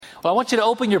Well, I want you to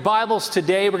open your Bibles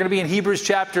today. We're going to be in Hebrews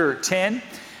chapter 10.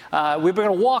 We're going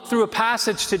to walk through a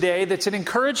passage today that's an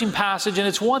encouraging passage, and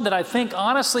it's one that I think,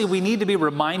 honestly, we need to be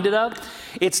reminded of.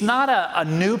 It's not a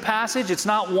new passage. It's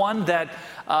not one that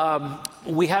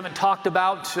we haven't talked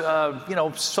about,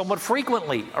 somewhat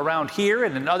frequently around here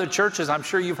and in other churches. I'm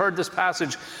sure you've heard this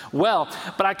passage well,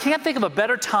 but I can't think of a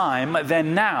better time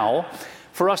than now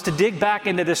for us to dig back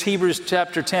into this Hebrews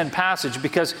chapter 10 passage,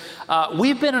 because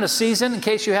we've been in a season, in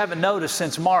case you haven't noticed,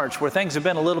 since March, where things have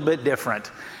been a little bit different,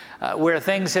 where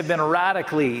things have been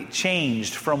radically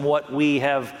changed from what we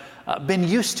have been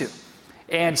used to.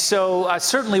 And so I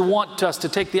certainly want us to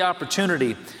take the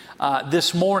opportunity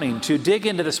this morning to dig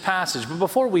into this passage. But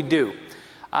before we do,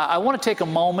 I want to take a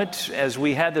moment, as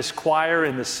we had this choir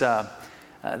and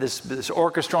this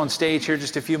orchestra on stage here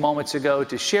just a few moments ago,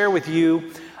 to share with you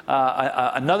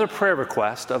another prayer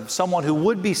request of someone who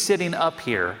would be sitting up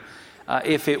here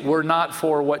if it were not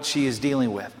for what she is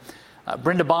dealing with.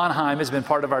 Brenda Bonheim has been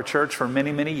part of our church for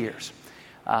many, many years.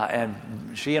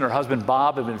 And she and her husband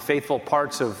Bob have been faithful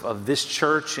parts of this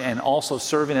church and also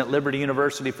serving at Liberty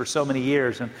University for so many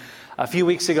years. And a few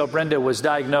weeks ago, Brenda was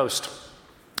diagnosed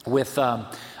with a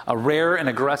rare and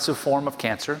aggressive form of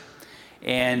cancer.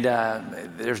 And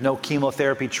there's no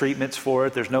chemotherapy treatments for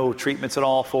it. There's no treatments at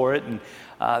all for it. And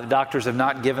the doctors have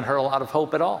not given her a lot of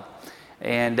hope at all.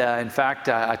 And in fact,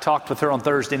 I talked with her on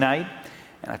Thursday night,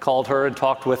 and I called her and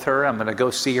talked with her. I'm going to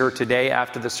go see her today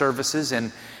after the services.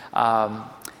 And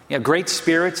great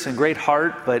spirits and great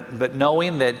heart, but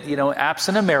knowing that,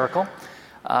 absent a miracle,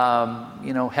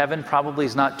 heaven probably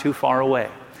is not too far away.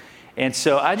 And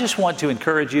so I just want to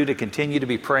encourage you to continue to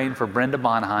be praying for Brenda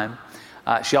Bonheim.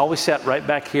 She always sat right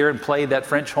back here and played that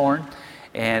French horn,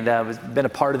 and has been a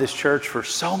part of this church for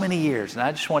so many years. And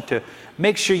I just want to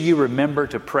make sure you remember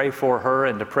to pray for her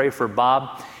and to pray for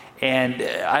Bob. And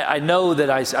I know that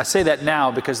I say that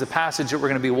now because the passage that we're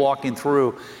going to be walking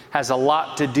through has a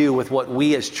lot to do with what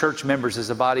we as church members, as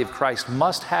the body of Christ,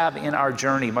 must have in our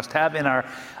journey, must have in our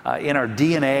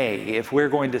DNA, if we're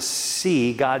going to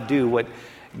see God do what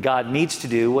God needs to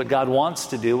do, what God wants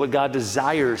to do, what God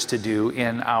desires to do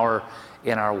in our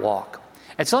walk.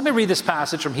 And so let me read this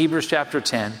passage from Hebrews chapter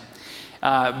 10,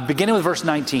 beginning with verse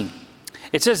 19.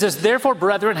 It says this: "Therefore,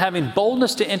 brethren, having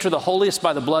boldness to enter the holiest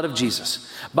by the blood of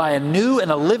Jesus, by a new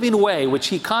and a living way which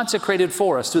he consecrated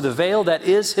for us through the veil that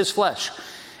is his flesh,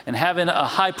 and having a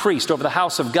high priest over the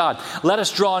house of God, let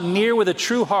us draw near with a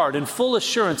true heart and full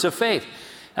assurance of faith,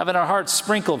 having our hearts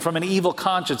sprinkled from an evil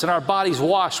conscience and our bodies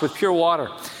washed with pure water.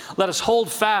 Let us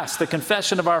hold fast the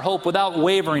confession of our hope without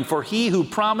wavering, for he who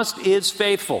promised is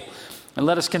faithful. And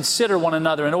let us consider one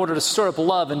another in order to stir up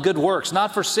love and good works,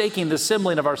 not forsaking the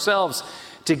assembling of ourselves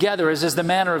together, as is the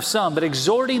manner of some, but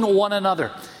exhorting one another,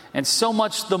 and so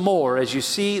much the more as you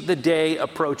see the day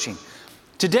approaching."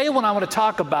 Today, what I want to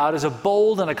talk about is a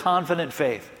bold and a confident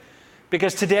faith.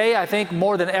 Because today, I think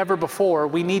more than ever before,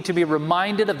 we need to be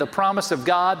reminded of the promise of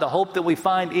God, the hope that we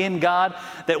find in God,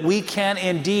 that we can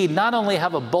indeed not only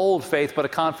have a bold faith, but a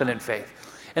confident faith.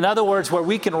 In other words, where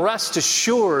we can rest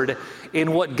assured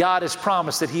in what God has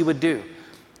promised that he would do.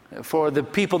 For the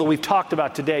people that we've talked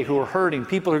about today who are hurting,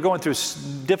 people who are going through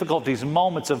difficulties and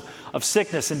moments of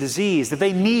sickness and disease, that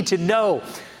they need to know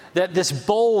that this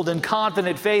bold and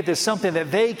confident faith is something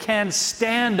that they can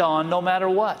stand on no matter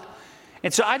what.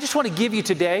 And so I just want to give you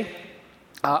today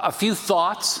a few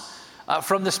thoughts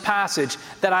from this passage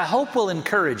that I hope will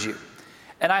encourage you.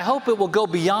 And I hope it will go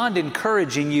beyond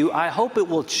encouraging you. I hope it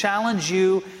will challenge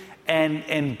you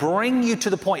and bring you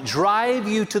to the point, drive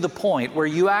you to the point where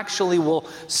you actually will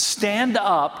stand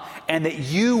up and that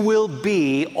you will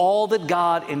be all that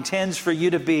God intends for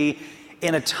you to be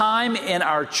in a time in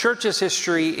our church's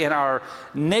history, in our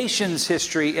nation's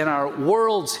history, in our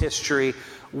world's history,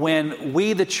 when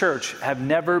we, the church, have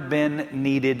never been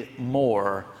needed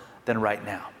more than right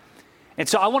now. And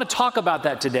so I want to talk about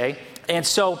that today. And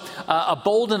so a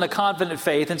bold and a confident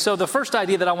faith. And so the first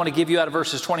idea that I want to give you out of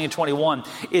verses 20 and 21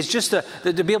 is just to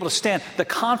be able to stand the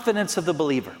confidence of the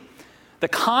believer. The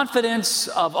confidence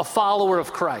of a follower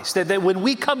of Christ. That when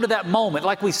we come to that moment,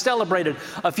 like we celebrated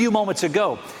a few moments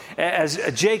ago, as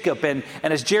Jacob and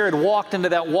as Jared walked into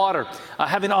that water,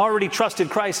 having already trusted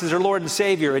Christ as their Lord and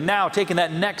Savior, and now taking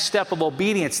that next step of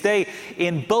obedience, they,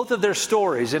 in both of their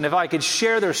stories, and if I could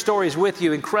share their stories with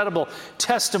you, incredible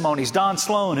testimonies. Don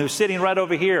Sloan, who's sitting right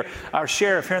over here, our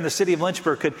sheriff here in the city of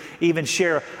Lynchburg, could even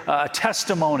share a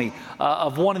testimony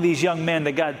of one of these young men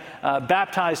that got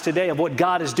baptized today, of what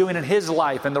God is doing in his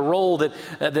life and the role that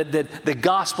the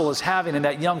gospel is having in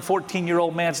that young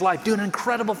 14-year-old man's life, doing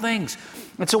incredible things.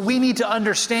 And so we need to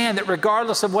understand that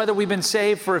regardless of whether we've been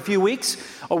saved for a few weeks,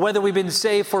 or whether we've been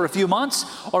saved for a few months,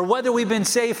 or whether we've been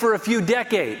saved for a few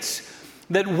decades,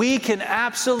 that we can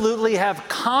absolutely have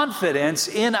confidence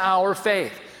in our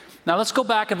faith. Now let's go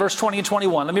back in verse 20 and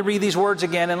 21. Let me read these words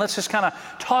again, and let's just kind of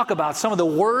talk about some of the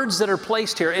words that are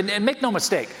placed here. And make no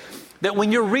mistake, that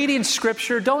when you're reading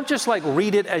Scripture, don't just like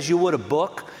read it as you would a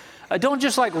book. Don't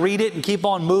just like read it and keep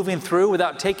on moving through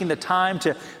without taking the time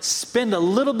to spend a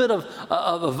little bit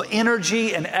of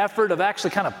energy and effort of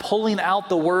actually kind of pulling out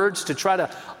the words to try to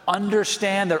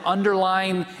understand their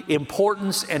underlying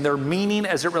importance and their meaning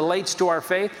as it relates to our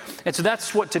faith. And so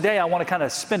that's what today I want to kind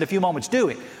of spend a few moments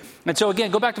doing. And so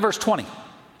again, go back to verse 20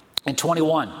 and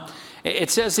 21.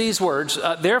 It says these words,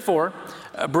 therefore,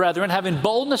 brethren, having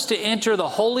boldness to enter the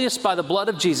holiest by the blood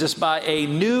of Jesus, by a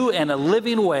new and a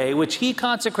living way, which he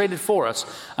consecrated for us.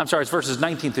 I'm sorry, it's verses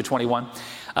 19 through 21.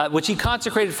 Which he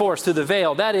consecrated for us through the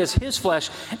veil, that is his flesh,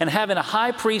 and having a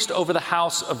high priest over the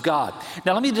house of God.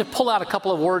 Now let me just pull out a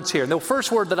couple of words here. The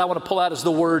first word that I want to pull out is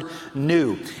the word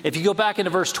new. If you go back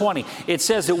into verse 20, it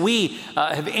says that we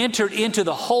have entered into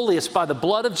the holiest by the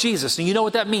blood of Jesus. And you know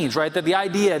what that means, right? That the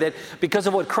idea that because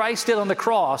of what Christ did on the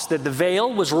cross, that the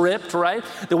veil was ripped, right?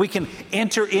 That we can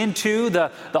enter into the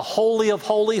holy of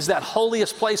holies, that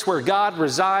holiest place where God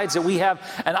resides, that we have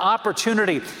an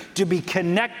opportunity to be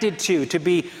connected to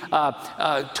be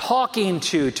talking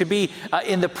to be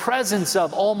in the presence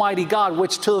of Almighty God,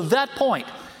 which to that point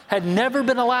had never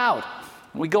been allowed.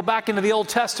 We go back into the Old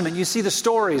Testament, you see the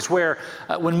stories where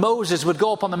when Moses would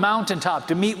go up on the mountaintop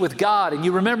to meet with God, and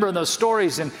you remember in those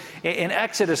stories in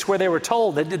Exodus where they were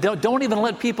told that don't even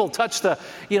let people touch the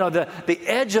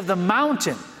edge of the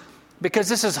mountain, because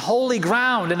this is holy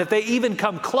ground, and if they even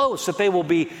come close, that they will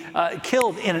be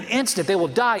killed in an instant. They will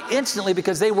die instantly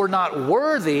because they were not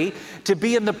worthy to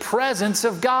be in the presence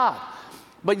of God.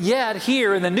 But yet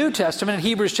here in the New Testament, in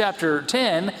Hebrews chapter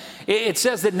 10, it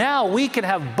says that now we can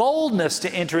have boldness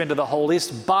to enter into the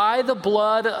holiest by the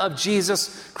blood of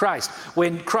Jesus Christ.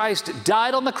 When Christ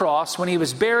died on the cross, when he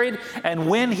was buried, and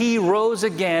when he rose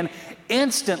again,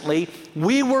 instantly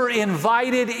we were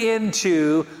invited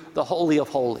into the Holy of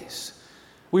Holies.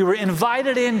 We were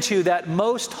invited into that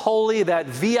most holy, that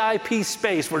VIP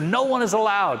space where no one is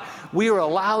allowed. We were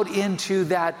allowed into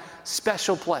that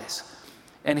special place.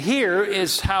 And here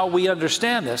is how we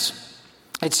understand this.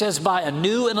 It says, by a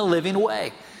new and a living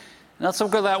way. Now let's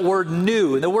look at that word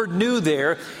new. And the word new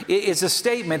there is a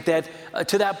statement that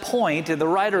to that point, and the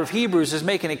writer of Hebrews is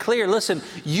making it clear, listen,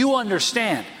 you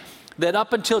understand that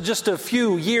up until just a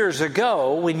few years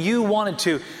ago, when you wanted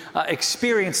to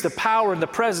experience the power and the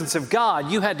presence of God,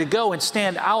 you had to go and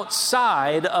stand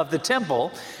outside of the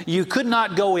temple. You could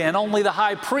not go in. Only the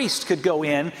high priest could go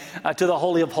in to the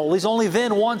Holy of Holies. Only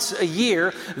then once a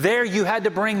year. There you had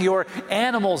to bring your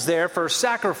animals there for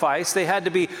sacrifice. They had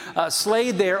to be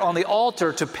slayed there on the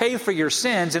altar to pay for your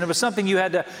sins. And it was something you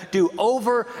had to do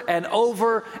over and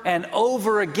over and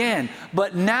over again.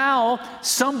 But now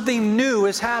something new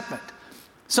has happened.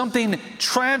 Something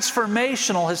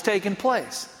transformational has taken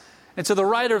place. And so the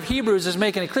writer of Hebrews is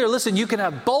making it clear, listen, you can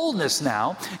have boldness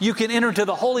now. You can enter into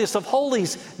the holiest of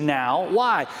holies now.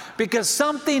 Why? Because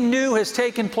something new has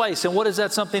taken place. And what is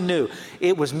that something new?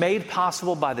 It was made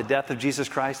possible by the death of Jesus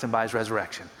Christ and by his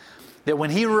resurrection. That when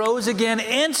he rose again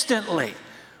instantly,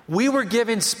 we were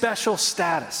given special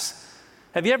status.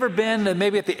 Have you ever been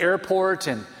maybe at the airport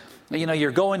and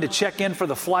you're going to check in for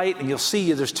the flight, and you'll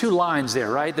see there's two lines there,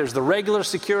 right? There's the regular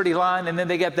security line, and then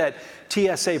they get that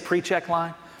TSA pre-check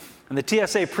line. And the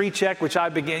TSA pre-check, which I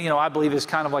believe is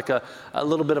kind of like a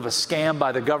little bit of a scam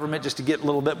by the government just to get a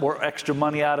little bit more extra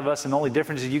money out of us. And the only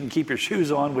difference is you can keep your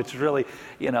shoes on, which is really,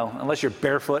 unless you're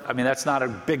barefoot, that's not a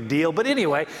big deal. But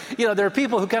anyway, there are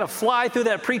people who kind of fly through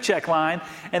that pre-check line,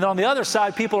 and on the other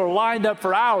side, people are lined up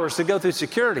for hours to go through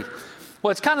security. Well,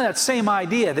 it's kind of that same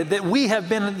idea that we have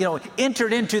been,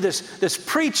 entered into this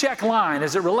pre-check line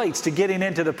as it relates to getting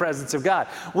into the presence of God.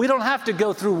 We don't have to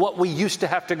go through what we used to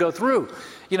have to go through.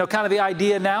 Kind of the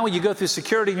idea now, when you go through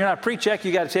security and you're not pre-check,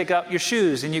 you got to take out your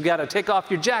shoes, and you got to take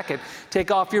off your jacket, take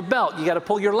off your belt. You got to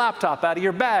pull your laptop out of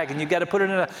your bag, and you got to put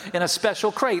it in a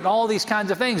special crate, and all these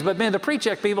kinds of things. But man, the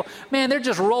pre-check people, they're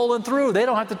just rolling through. They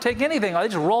don't have to take anything. They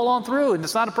just roll on through, and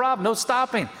it's not a problem. No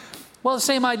stopping. Well, the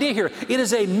same idea here. It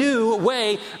is a new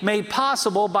way made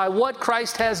possible by what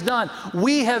Christ has done.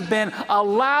 We have been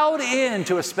allowed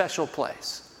into a special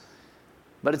place.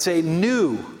 But it's a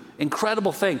new,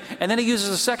 incredible thing. And then he uses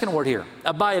a second word here,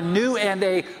 by a new and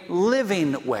a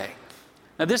living way.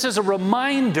 Now, this is a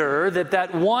reminder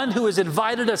that one who has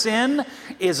invited us in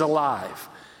is alive.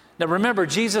 Now, remember,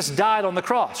 Jesus died on the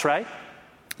cross, right?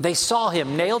 They saw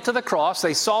him nailed to the cross.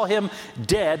 They saw him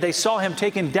dead. They saw him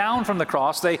taken down from the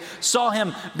cross. They saw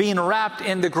him being wrapped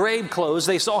in the grave clothes.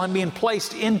 They saw him being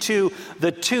placed into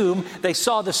the tomb. They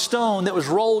saw the stone that was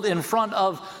rolled in front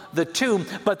of the tomb.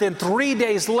 But then 3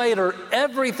 days later,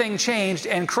 everything changed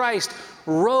and Christ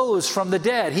rose from the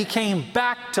dead. He came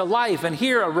back to life. And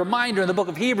here, a reminder in the book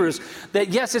of Hebrews that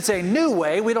yes, it's a new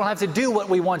way. We don't have to do what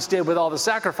we once did with all the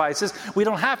sacrifices. We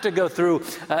don't have to go through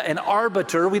an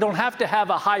arbiter. We don't have to have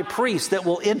a high priest that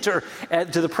will enter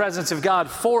to the presence of God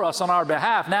for us on our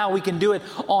behalf. Now we can do it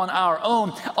on our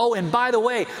own. Oh, and by the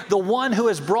way, the one who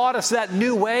has brought us that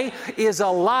new way is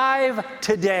alive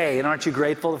today. And aren't you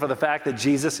grateful for the fact that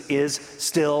Jesus is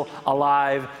still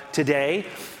alive today?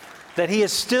 That he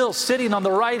is still sitting on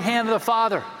the right hand of the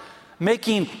Father,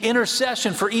 making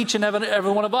intercession for each and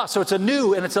every one of us. So it's a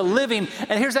new and it's a living.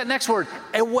 And here's that next word,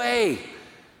 a way.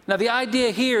 Now the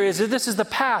idea here is that this is the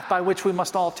path by which we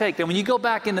must all take. And when you go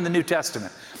back into the New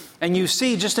Testament, and you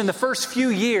see just in the first few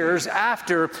years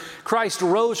after Christ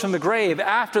rose from the grave,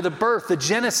 after the birth, the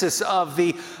genesis of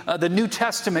the New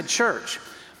Testament church,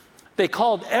 they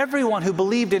called everyone who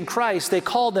believed in Christ, they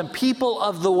called them people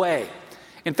of the way.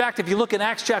 In fact, if you look in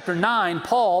Acts chapter 9,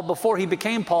 Paul, before he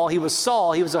became Paul, he was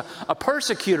Saul. He was a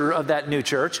persecutor of that new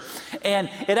church. And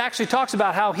it actually talks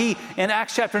about how he, in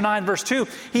Acts chapter 9, verse 2,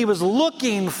 he was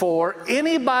looking for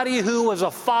anybody who was a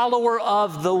follower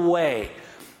of the way.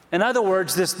 In other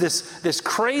words, this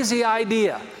crazy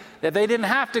idea that they didn't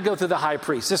have to go through the high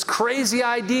priest. This crazy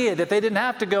idea that they didn't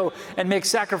have to go and make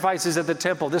sacrifices at the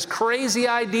temple. This crazy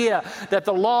idea that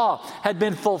the law had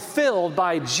been fulfilled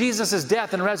by Jesus'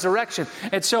 death and resurrection.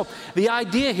 And so the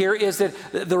idea here is that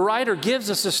the writer gives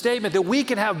us a statement that we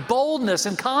can have boldness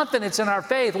and confidence in our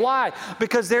faith. Why?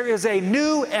 Because there is a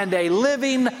new and a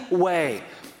living way.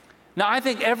 Now, I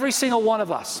think every single one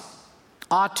of us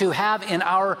ought to have in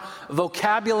our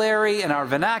vocabulary, in our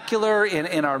vernacular,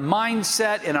 in our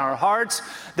mindset, in our hearts,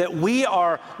 that we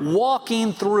are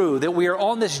walking through, that we are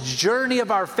on this journey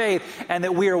of our faith, and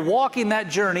that we are walking that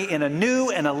journey in a new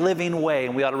and a living way.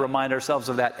 And we ought to remind ourselves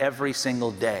of that every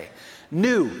single day.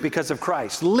 New because of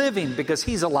Christ, living because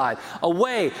He's alive, a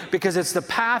way because it's the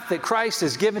path that Christ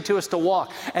has given to us to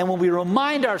walk. And when we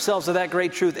remind ourselves of that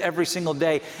great truth every single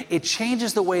day, it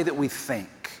changes the way that we think.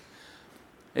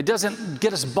 It doesn't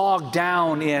get us bogged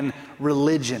down in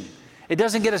religion. It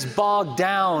doesn't get us bogged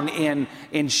down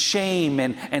in shame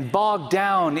and bogged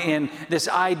down in this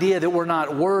idea that we're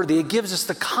not worthy. It gives us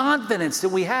the confidence that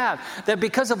we have, that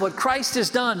because of what Christ has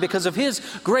done, because of His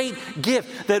great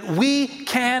gift, that we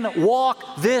can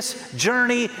walk this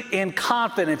journey in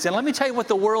confidence. And let me tell you what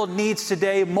the world needs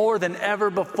today more than ever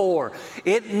before.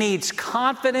 It needs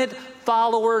confident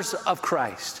followers of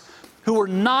Christ who are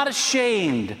not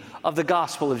ashamed of the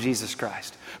gospel of Jesus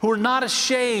Christ, who are not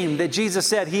ashamed that Jesus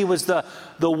said He was the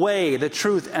way, the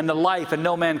truth, and the life, and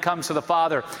no man comes to the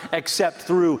Father except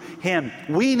through Him.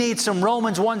 We need some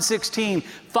Romans 1:16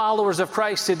 followers of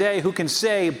Christ today who can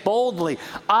say boldly,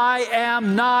 I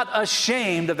am not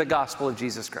ashamed of the gospel of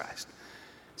Jesus Christ.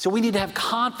 So we need to have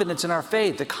confidence in our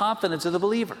faith, the confidence of the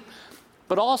believer.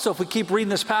 But also, if we keep reading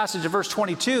this passage of verse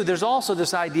 22, there's also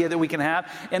this idea that we can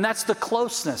have, and that's the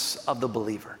closeness of the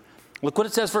believer. Look what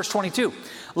it says, verse 22.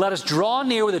 Let us draw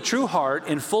near with a true heart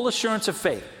in full assurance of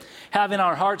faith, having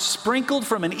our hearts sprinkled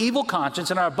from an evil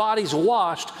conscience and our bodies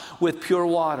washed with pure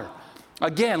water.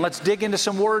 Again, let's dig into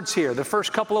some words here. The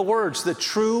first couple of words, the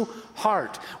true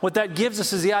heart. What that gives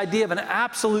us is the idea of an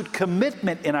absolute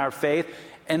commitment in our faith,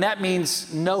 and that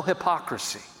means no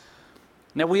hypocrisy.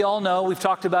 Now, we all know, we've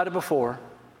talked about it before,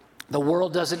 the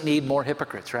world doesn't need more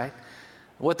hypocrites, right?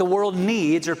 What the world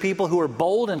needs are people who are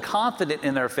bold and confident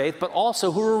in their faith, but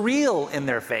also who are real in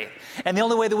their faith. And the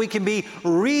only way that we can be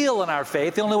real in our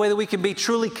faith, the only way that we can be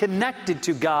truly connected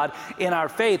to God in our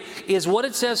faith is what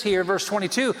it says here, verse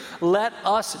 22, let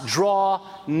us draw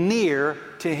near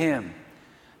to Him.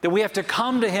 That we have to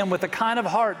come to Him with a kind of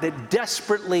heart that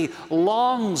desperately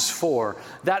longs for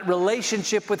that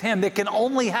relationship with Him that can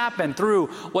only happen through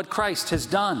what Christ has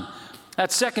done.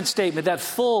 That second statement, that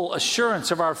full assurance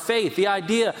of our faith, the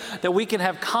idea that we can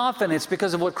have confidence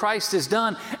because of what Christ has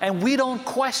done and we don't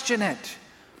question it.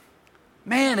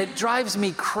 Man, it drives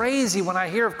me crazy when I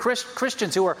hear of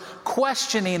Christians who are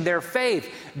questioning their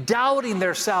faith, doubting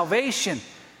their salvation.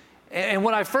 And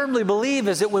what I firmly believe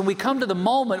is that when we come to the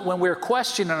moment when we're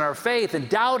questioning our faith and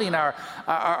doubting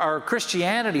our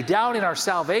Christianity, doubting our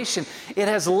salvation, it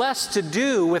has less to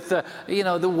do with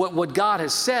what God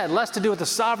has said, less to do with the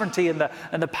sovereignty and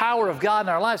the power of God in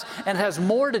our lives, and it has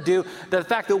more to do with the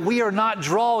fact that we are not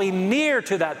drawing near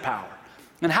to that power.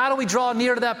 And how do we draw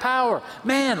near to that power?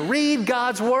 Man, read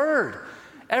God's Word.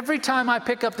 Every time I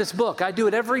pick up this book, I do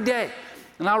it every day.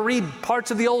 And I'll read parts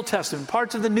of the Old Testament,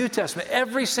 parts of the New Testament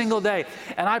every single day.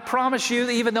 And I promise you,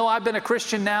 even though I've been a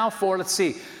Christian now for,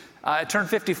 I turn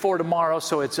 54 tomorrow,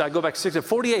 so I go back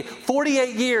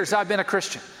 48 years I've been a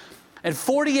Christian. And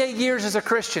 48 years as a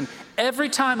Christian, every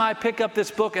time I pick up this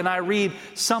book and I read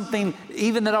something,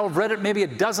 even that I've read it maybe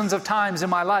dozens of times in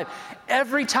my life,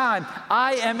 every time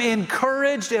I am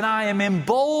encouraged and I am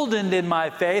emboldened in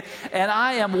my faith, and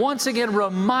I am once again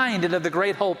reminded of the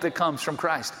great hope that comes from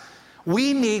Christ.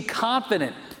 We need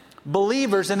confident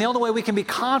believers, and the only way we can be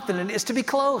confident is to be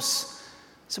close.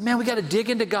 So man, we got to dig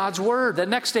into God's Word. That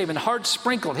next statement, heart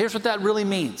sprinkled, here's what that really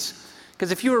means.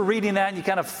 Because if you were reading that and you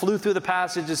kind of flew through the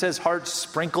passage, it says heart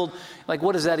sprinkled, like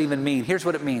what does that even mean? Here's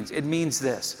what it means. It means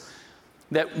this,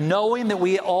 that knowing that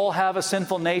we all have a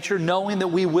sinful nature, knowing that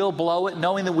we will blow it,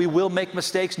 knowing that we will make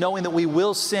mistakes, knowing that we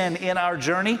will sin in our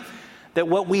journey, that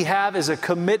what we have is a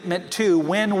commitment to,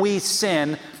 when we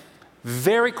sin,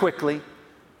 very quickly,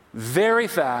 very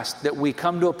fast, that we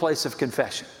come to a place of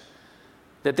confession.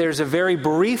 That there's a very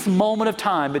brief moment of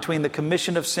time between the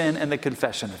commission of sin and the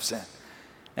confession of sin.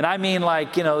 And I mean,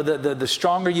 like, the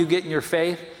stronger you get in your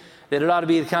faith, that it ought to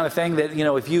be the kind of thing that,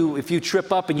 if you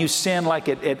trip up and you sin like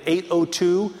at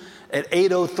 8:02, at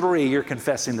 8:03, you're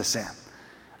confessing the sin.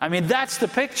 I mean, that's the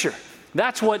picture.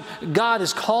 That's what God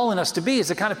is calling us to be, is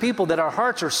the kind of people that our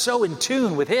hearts are so in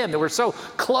tune with Him, that we're so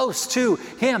close to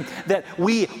Him, that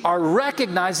we are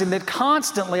recognizing that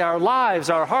constantly our lives,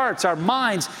 our hearts, our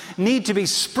minds need to be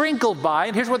sprinkled by,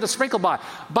 and here's what they're sprinkled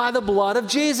by the blood of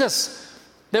Jesus.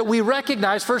 That we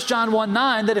recognize, 1 John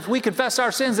 1:9, that if we confess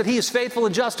our sins, that He is faithful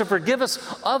and just to forgive us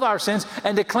of our sins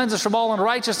and to cleanse us from all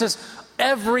unrighteousness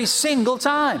every single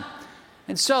time.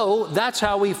 And so that's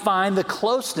how we find the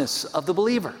closeness of the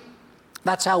believer.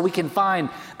 That's how we can find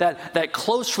that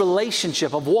close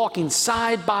relationship of walking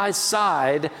side by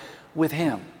side with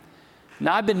Him.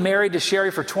 Now, I've been married to Sherry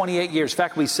for 28 years. In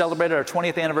fact, we celebrated our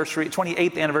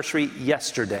 28th anniversary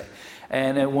yesterday.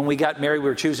 And when we got married, we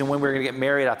were choosing when we were going to get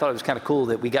married. I thought it was kind of cool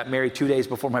that we got married 2 days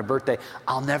before my birthday.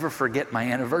 I'll never forget my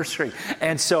anniversary.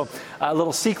 And so a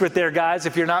little secret there, guys,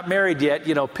 if you're not married yet,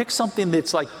 pick something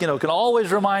that's like, can always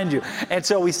remind you. And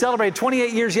so we celebrated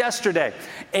 28 years yesterday.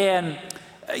 And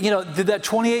that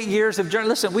 28 years of journey,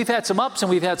 listen, we've had some ups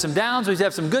and we've had some downs. We've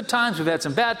had some good times. We've had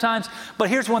some bad times. But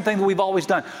here's one thing that we've always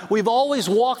done. We've always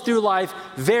walked through life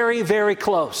very, very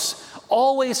close,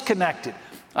 always connected.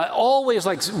 Always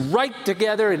like right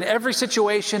together in every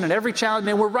situation and every challenge.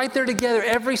 Man, we're right there together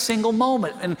every single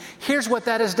moment. And here's what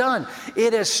that has done.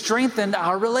 It has strengthened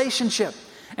our relationship.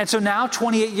 And so now,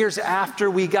 28 years after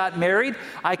we got married,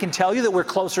 I can tell you that we're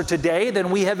closer today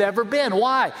than we have ever been.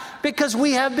 Why? Because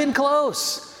we have been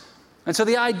close. And so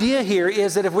the idea here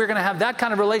is that if we're going to have that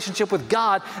kind of relationship with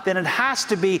God, then it has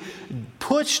to be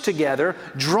pushed together,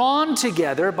 drawn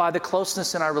together by the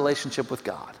closeness in our relationship with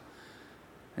God.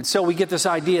 And so we get this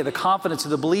idea, the confidence of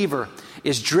the believer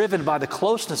is driven by the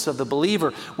closeness of the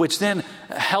believer, which then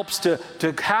helps to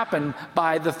happen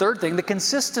by the third thing, the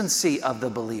consistency of the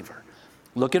believer.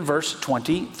 Look in verse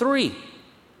 23.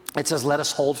 It says, let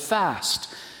us hold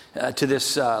fast to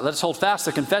this. Let us hold fast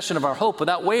the confession of our hope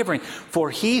without wavering, for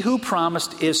He who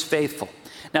promised is faithful.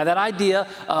 Now, that idea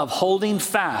of holding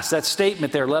fast, that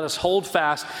statement there, let us hold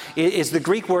fast, is the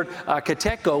Greek word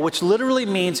kateko, which literally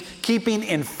means keeping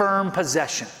in firm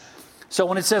possession. So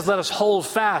when it says let us hold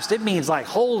fast, it means like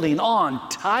holding on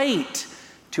tight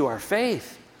to our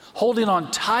faith, holding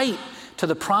on tight to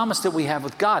the promise that we have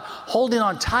with God, holding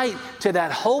on tight to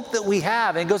that hope that we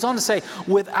have. And it goes on to say,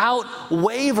 without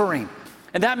wavering.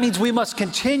 And that means we must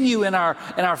continue in our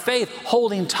faith,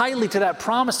 holding tightly to that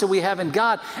promise that we have in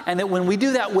God. And that when we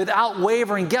do that without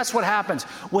wavering, guess what happens?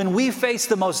 When we face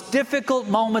the most difficult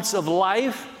moments of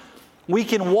life, we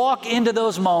can walk into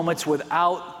those moments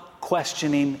without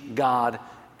questioning God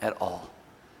at all.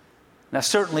 Now,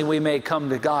 certainly we may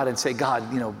come to God and say, God,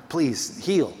 please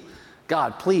heal.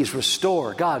 God, please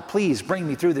restore. God, please bring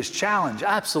me through this challenge.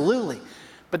 Absolutely.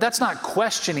 But that's not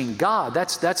questioning God.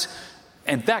 That's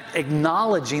in fact,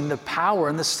 acknowledging the power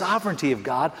and the sovereignty of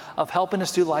God of helping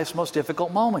us through life's most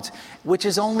difficult moments, which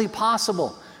is only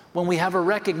possible when we have a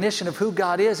recognition of who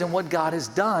God is and what God has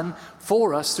done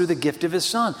for us through the gift of His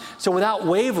Son. So without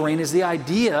wavering is the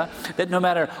idea that no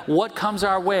matter what comes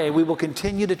our way, we will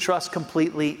continue to trust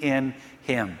completely in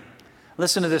Him.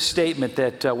 Listen to this statement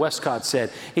that Westcott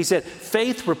said. He said,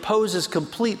 faith reposes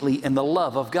completely in the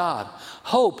love of God.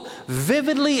 Hope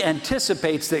vividly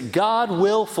anticipates that God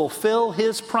will fulfill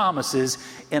His promises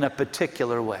in a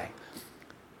particular way.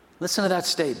 Listen to that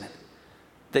statement,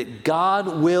 that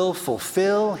God will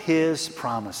fulfill His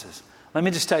promises. Let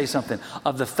me just tell you something.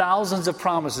 Of the thousands of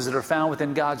promises that are found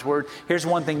within God's Word, here's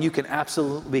one thing you can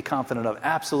absolutely be confident of,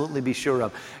 absolutely be sure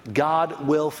of. God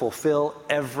will fulfill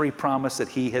every promise that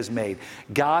He has made.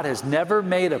 God has never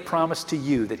made a promise to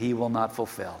you that He will not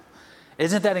fulfill.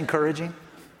 Isn't that encouraging?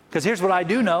 Because here's what I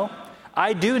do know.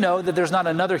 I do know that there's not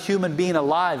another human being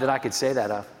alive that I could say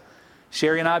that of.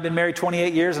 Sherry and I have been married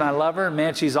 28 years, and I love her. And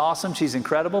man, she's awesome. She's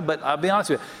incredible. But I'll be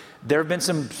honest with you. There have been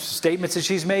some statements that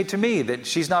she's made to me that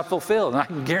she's not fulfilled. And I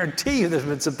can guarantee you there's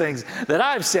been some things that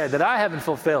I've said that I haven't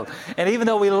fulfilled. And even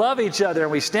though we love each other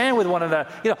and we stand with one another,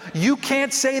 you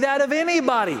can't say that of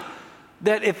anybody.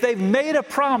 That if they've made a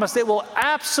promise, it will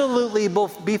absolutely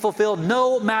be fulfilled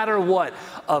no matter what.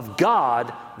 Of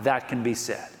God, that can be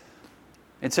said.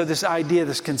 And so this idea,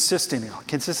 this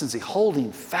consistency,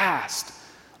 holding fast,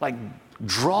 like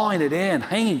drawing it in,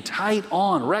 hanging tight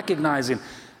on, recognizing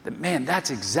that, man,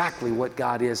 that's exactly what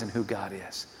God is and who God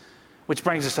is. Which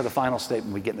brings us to the final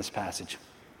statement we get in this passage,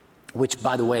 which,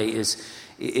 by the way, is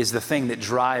the thing that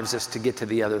drives us to get to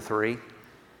the other three,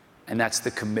 and that's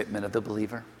the commitment of the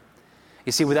believer.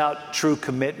 You see, without true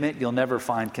commitment, you'll never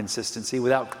find consistency.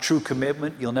 Without true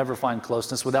commitment, you'll never find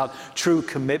closeness. Without true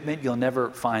commitment, you'll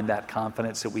never find that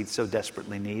confidence that we so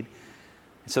desperately need.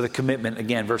 So the commitment,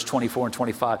 again, verse 24 and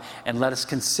 25, and let us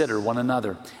consider one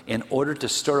another in order to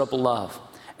stir up love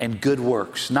and good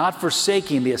works, not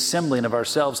forsaking the assembling of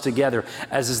ourselves together,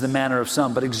 as is the manner of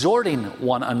some, but exhorting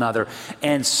one another,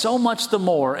 and so much the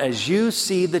more as you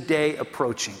see the day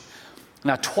approaching.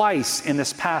 Now, twice in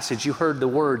this passage, you heard the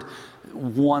word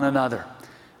one another.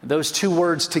 Those two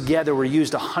words together were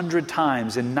used 100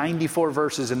 times in 94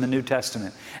 verses in the New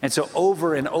Testament. And so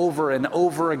over and over and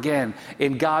over again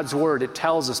in God's Word, it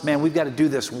tells us, man, we've got to do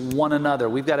this one another.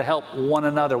 We've got to help one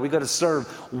another. We've got to serve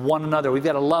one another. We've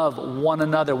got to love one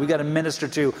another. We've got to minister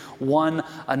to one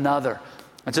another.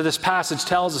 And so this passage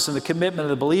tells us in the commitment of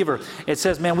the believer, it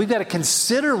says, man, we've got to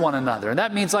consider one another. And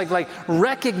that means like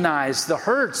recognize the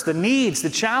hurts, the needs, the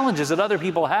challenges that other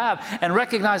people have, and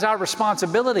recognize our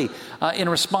responsibility in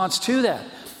response to that.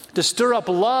 To stir up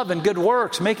love and good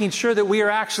works, making sure that we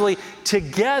are actually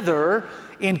together,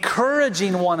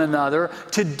 encouraging one another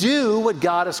to do what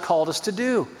God has called us to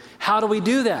do. How do we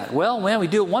do that? Well, man, we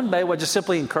do it one way, just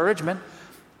simply encouragement.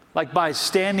 Like by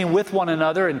standing with one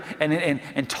another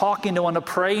and talking to one another,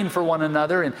 praying for one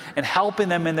another and helping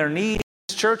them in their needs.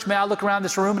 Church, man, I look around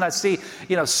this room and I see,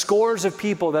 scores of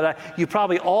people that you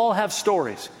probably all have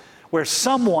stories where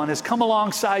someone has come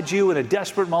alongside you in a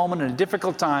desperate moment, in a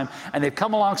difficult time, and they've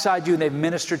come alongside you and they've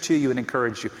ministered to you and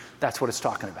encouraged you. That's what it's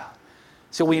talking about.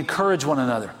 So we encourage one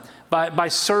another by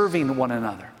serving one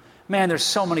another. Man, there's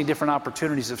so many different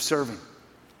opportunities of serving.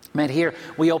 Man, here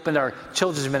we opened our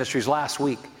children's ministries last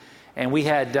week. And we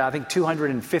had, I think,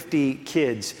 250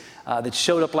 kids that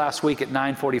showed up last week at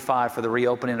 9:45 for the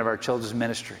reopening of our children's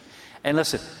ministry. And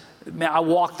listen, man, I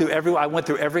went through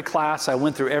every class, I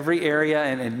went through every area,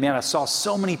 and man, I saw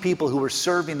so many people who were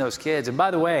serving those kids. And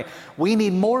by the way, we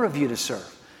need more of you to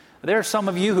serve. There are some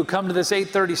of you who come to this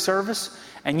 8:30 service,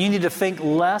 and you need to think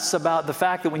less about the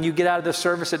fact that when you get out of this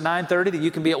service at 9:30 that you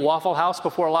can be at Waffle House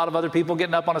before a lot of other people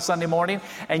getting up on a Sunday morning.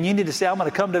 And you need to say, I'm going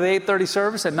to come to the 8:30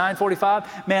 service at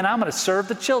 9:45. Man, I'm going to serve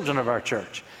the children of our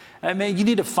church. I mean, you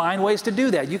need to find ways to do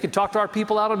that. You can talk to our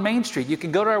people out on Main Street. You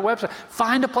can go to our website.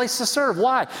 Find a place to serve.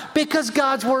 Why? Because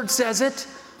God's Word says it.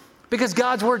 Because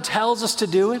God's Word tells us to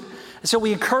do it. And so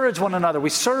we encourage one another. We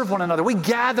serve one another. We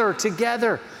gather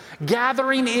together.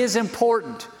 Gathering is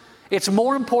important. It's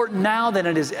more important now than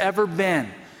it has ever been.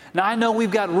 Now, I know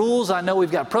we've got rules. I know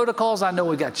we've got protocols. I know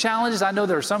we've got challenges. I know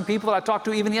there are some people that I talked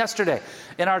to even yesterday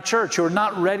in our church who are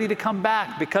not ready to come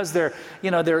back because they're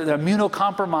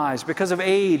immunocompromised, because of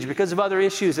age, because of other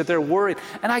issues that they're worried.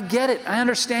 And I get it. I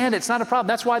understand it. It's not a problem.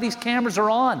 That's why these cameras are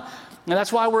on. And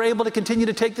that's why we're able to continue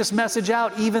to take this message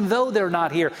out even though they're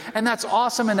not here. And that's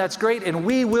awesome and that's great. And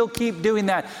we will keep doing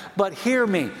that. But hear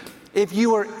me. If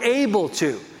you are able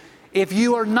to, if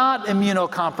you are not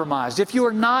immunocompromised, if you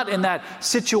are not in that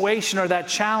situation or that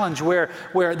challenge where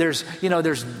there's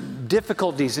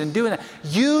difficulties in doing that,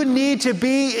 you need to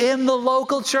be in the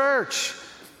local church.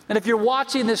 And if you're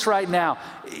watching this right now,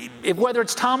 whether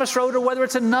it's Thomas Road or whether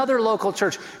it's another local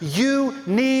church, you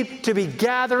need to be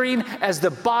gathering as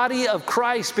the body of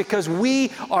Christ because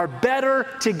we are better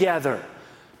together.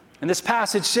 And this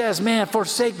passage says, man,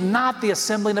 forsake not the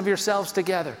assembling of yourselves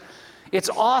together. It's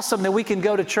awesome that we can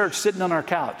go to church sitting on our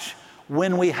couch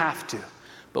when we have to.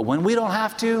 But when we don't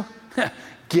have to,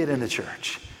 get into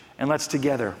church and let's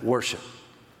together worship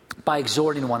by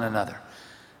exhorting one another.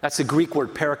 That's the Greek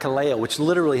word parakaleo, which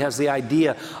literally has the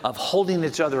idea of holding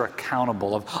each other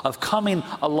accountable, of coming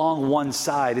along one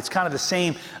side. It's kind of the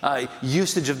same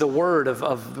usage of the word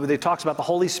it talks about the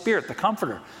Holy Spirit, the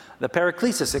Comforter, the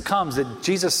Paracletus that comes, that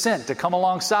Jesus sent to come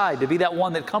alongside, to be that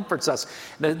one that comforts us.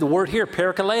 The word here,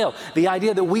 parakaleo, the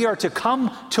idea that we are to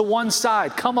come to one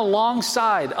side, come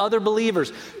alongside other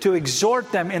believers, to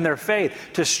exhort them in their faith,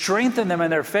 to strengthen them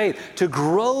in their faith, to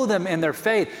grow them in their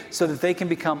faith, so that they can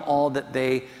become all that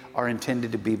they are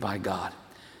intended to be by God.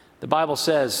 The Bible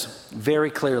says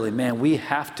very clearly, man, we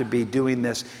have to be doing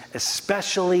this,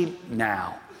 especially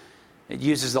now. It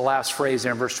uses the last phrase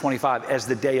there in verse 25, as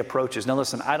the day approaches. Now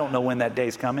listen, I don't know when that day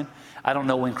is coming. I don't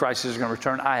know when Christ is going to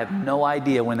return. I have no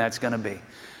idea when that's going to be.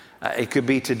 It could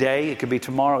be today, it could be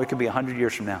tomorrow, it could be 100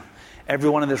 years from now.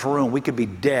 Everyone in this room, we could be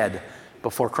dead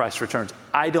before Christ returns.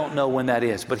 I don't know when that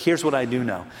is, but here's what I do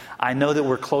know. I know that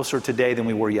we're closer today than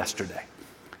we were yesterday.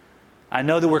 I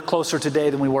know that we're closer today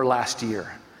than we were last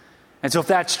year. And so if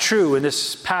that's true, and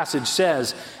this passage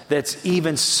says that's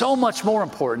even so much more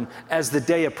important as the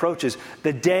day approaches,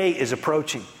 the day is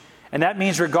approaching. And that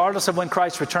means regardless of when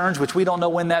Christ returns, which we don't know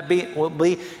when that will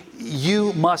be,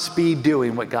 you must be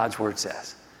doing what God's word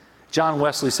says. John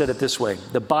Wesley said it this way: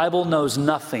 the Bible knows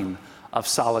nothing of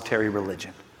solitary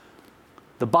religion.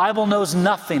 The Bible knows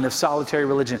nothing of solitary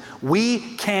religion.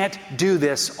 We can't do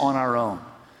this on our own.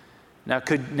 Now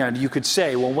you could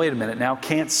say, well, wait a minute. Now,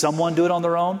 can't someone do it on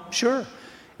their own? Sure.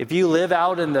 If you live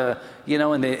out in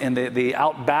the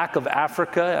outback of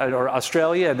Africa or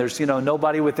Australia, and there's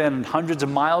nobody within hundreds of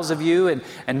miles of you,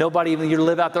 and nobody even, you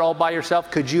live out there all by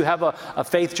yourself, could you have a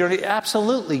faith journey?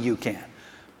 Absolutely, you can.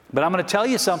 But I'm going to tell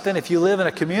you something. If you live in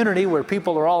a community where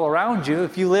people are all around you,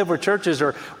 if you live where churches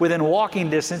are within walking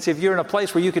distance, if you're in a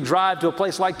place where you can drive to a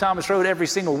place like Thomas Road every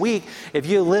single week, if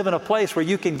you live in a place where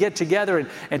you can get together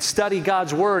and study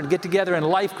God's Word, get together in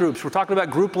life groups. We're talking about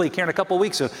Group League here in a couple of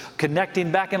weeks, so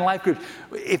connecting back in life groups.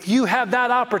 If you have that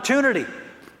opportunity,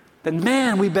 then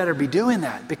man, we better be doing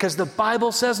that, because the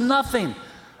Bible says nothing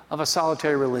of a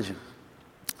solitary religion.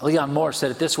 Leon Morris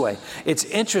said it this way: it's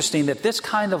interesting that this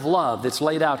kind of love that's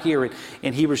laid out here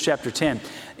in Hebrews chapter 10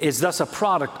 is thus a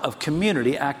product of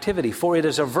community activity, for it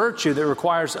is a virtue that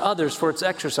requires others for its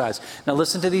exercise. Now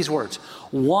listen to these words: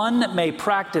 one may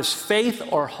practice faith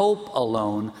or hope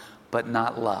alone, but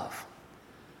not love.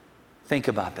 Think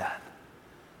about that.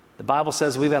 The Bible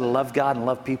says we've got to love God and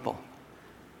love people.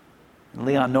 And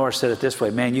Leon Norris said it this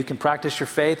way: man, you can practice your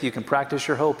faith, you can practice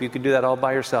your hope, you can do that all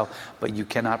by yourself, but you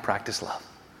cannot practice love.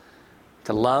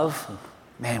 To love,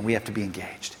 man, we have to be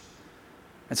engaged.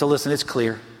 And so listen, it's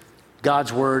clear.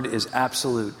 God's word is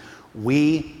absolute.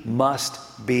 We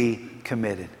must be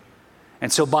committed.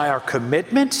 And so by our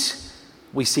commitment,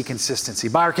 we see consistency.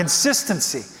 By our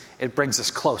consistency, it brings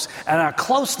us close. And our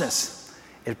closeness,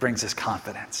 it brings us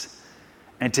confidence.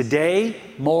 And today,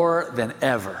 more than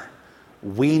ever,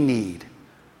 we need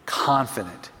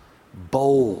confident,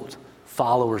 bold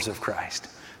followers of Christ,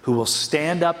 who will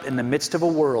stand up in the midst of a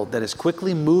world that is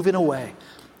quickly moving away,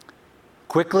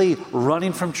 quickly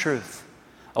running from truth.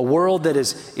 A world that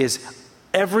is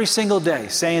every single day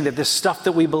saying that this stuff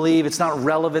that we believe, it's not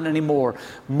relevant anymore.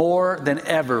 More than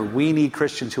ever, we need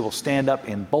Christians who will stand up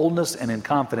in boldness and in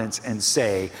confidence and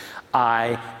say,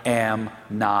 I am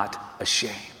not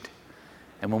ashamed.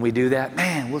 And when we do that,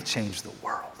 man, we'll change the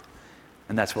world.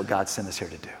 And that's what God sent us here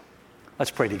to do.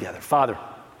 Let's pray together. Father,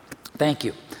 thank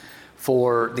you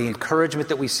for the encouragement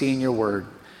that we see in your word,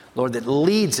 Lord, that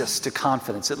leads us to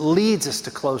confidence, it leads us to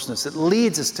closeness, it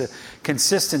leads us to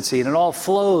consistency, and it all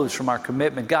flows from our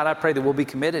commitment. God, I pray that we'll be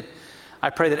committed. I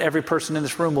pray that every person in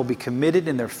this room will be committed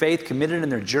in their faith, committed in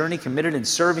their journey, committed in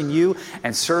serving you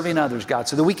and serving others, God,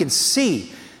 so that we can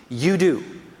see you do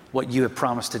what you have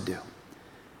promised to do.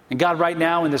 And God, right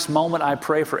now in this moment, I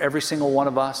pray for every single one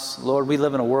of us. Lord, we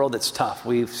live in a world that's tough.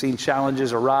 We've seen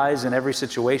challenges arise in every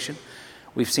situation.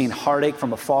 We've seen heartache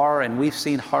from afar, and we've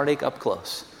seen heartache up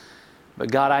close.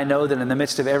 But God, I know that in the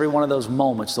midst of every one of those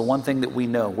moments, the one thing that we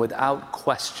know without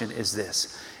question is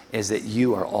this, is that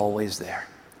you are always there.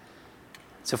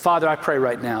 So Father, I pray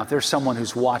right now, if there's someone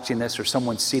who's watching this or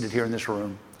someone seated here in this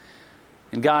room,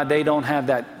 and God, they don't have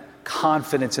that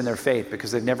confidence in their faith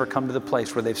because they've never come to the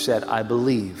place where they've said, I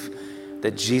believe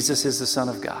that Jesus is the Son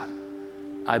of God.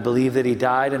 I believe that he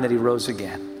died and that he rose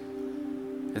again.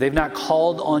 If they've not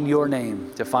called on your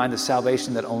name to find the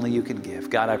salvation that only you can give,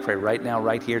 God, I pray right now,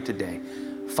 right here today,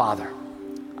 Father,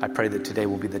 I pray that today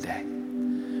will be the day.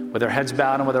 With our heads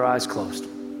bowed and with our eyes closed.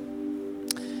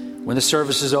 When the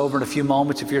service is over in a few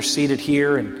moments, if you're seated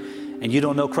here and you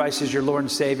don't know Christ as your Lord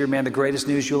and Savior, man, the greatest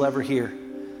news you'll ever hear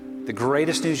is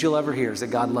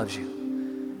that God loves you.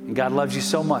 And God loves you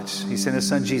so much, he sent his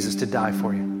son Jesus to die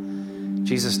for you.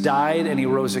 Jesus died and he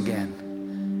rose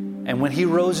again. And when he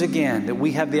rose again, that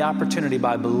we have the opportunity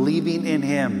by believing in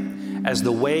him as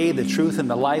the way, the truth, and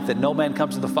the life, that no man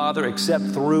comes to the Father except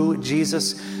through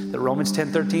Jesus, that Romans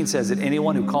 10:13 says that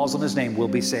anyone who calls on his name will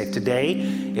be saved. Today,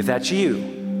 if that's you,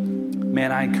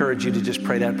 man, I encourage you to just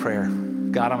pray that prayer.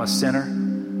 God, I'm a sinner.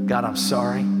 God, I'm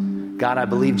sorry. God, I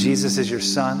believe Jesus is your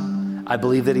son. I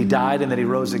believe that he died and that he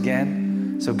rose again.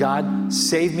 So God,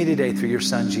 save me today through your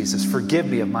son, Jesus. Forgive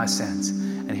me of my sins.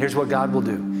 And here's what God will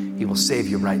do. He will save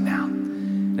you right now.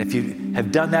 And if you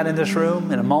have done that in this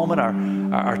room, in a moment,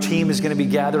 our team is going to be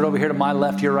gathered over here to my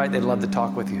left, your right. They'd love to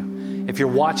talk with you. If you're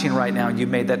watching right now and you've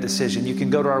made that decision, you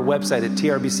can go to our website at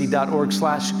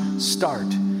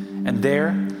trbc.org/start. And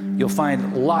there you'll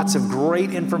find lots of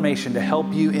great information to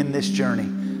help you in this journey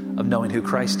of knowing who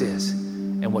Christ is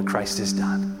and what Christ has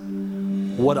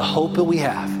done. What a hope that we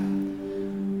have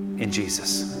in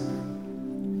Jesus.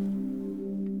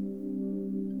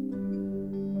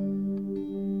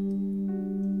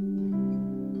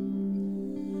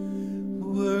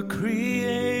 Were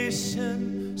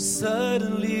creation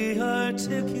suddenly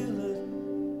articulate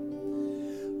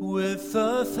with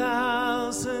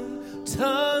 1,000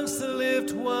 tongues to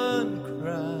lift one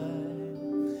cry,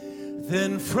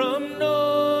 then from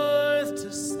north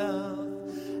to south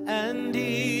and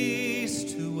east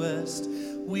to west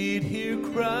we'd hear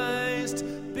Christ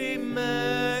be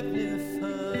magnified.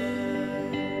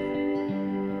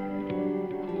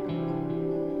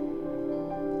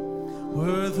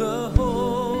 Were the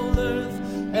whole earth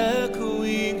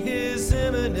echoing his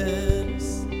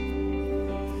imminence,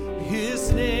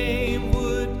 his name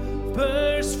would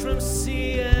burst from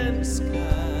sea and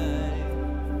sky,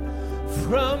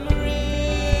 from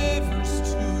rivers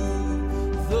to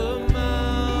the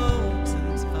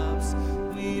mountain tops,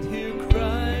 we'd hear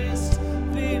Christ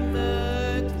be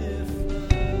magnified.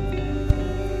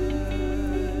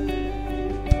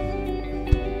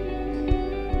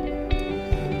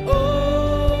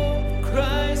 Oh,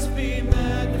 Christ be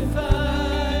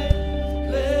magnified,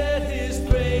 let his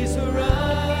praise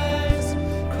arise.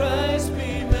 Christ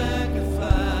be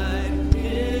magnified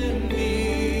in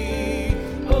me.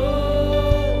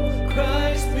 Oh,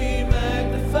 Christ be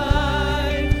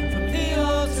magnified from the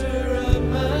altar of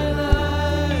my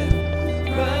life.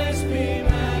 Christ be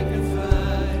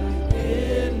magnified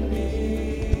in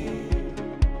me.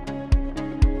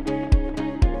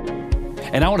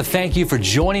 And I want to thank you for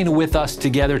joining with us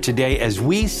together today as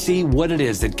we see what it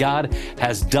is that God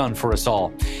has done for us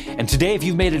all. And today, if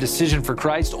you've made a decision for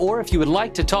Christ, or if you would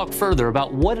like to talk further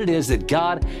about what it is that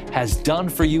God has done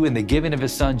for you in the giving of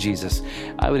his son, Jesus,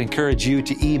 I would encourage you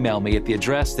to email me at the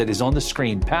address that is on the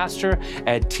screen,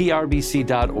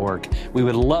 pastor@trbc.org. We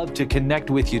would love to connect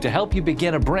with you to help you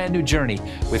begin a brand new journey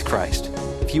with Christ.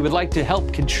 If you would like to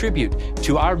help contribute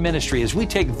to our ministry as we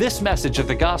take this message of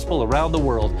the gospel around the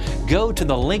world, go to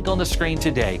the link on the screen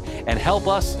today and help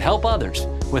us help others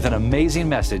with an amazing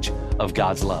message of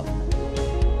God's love.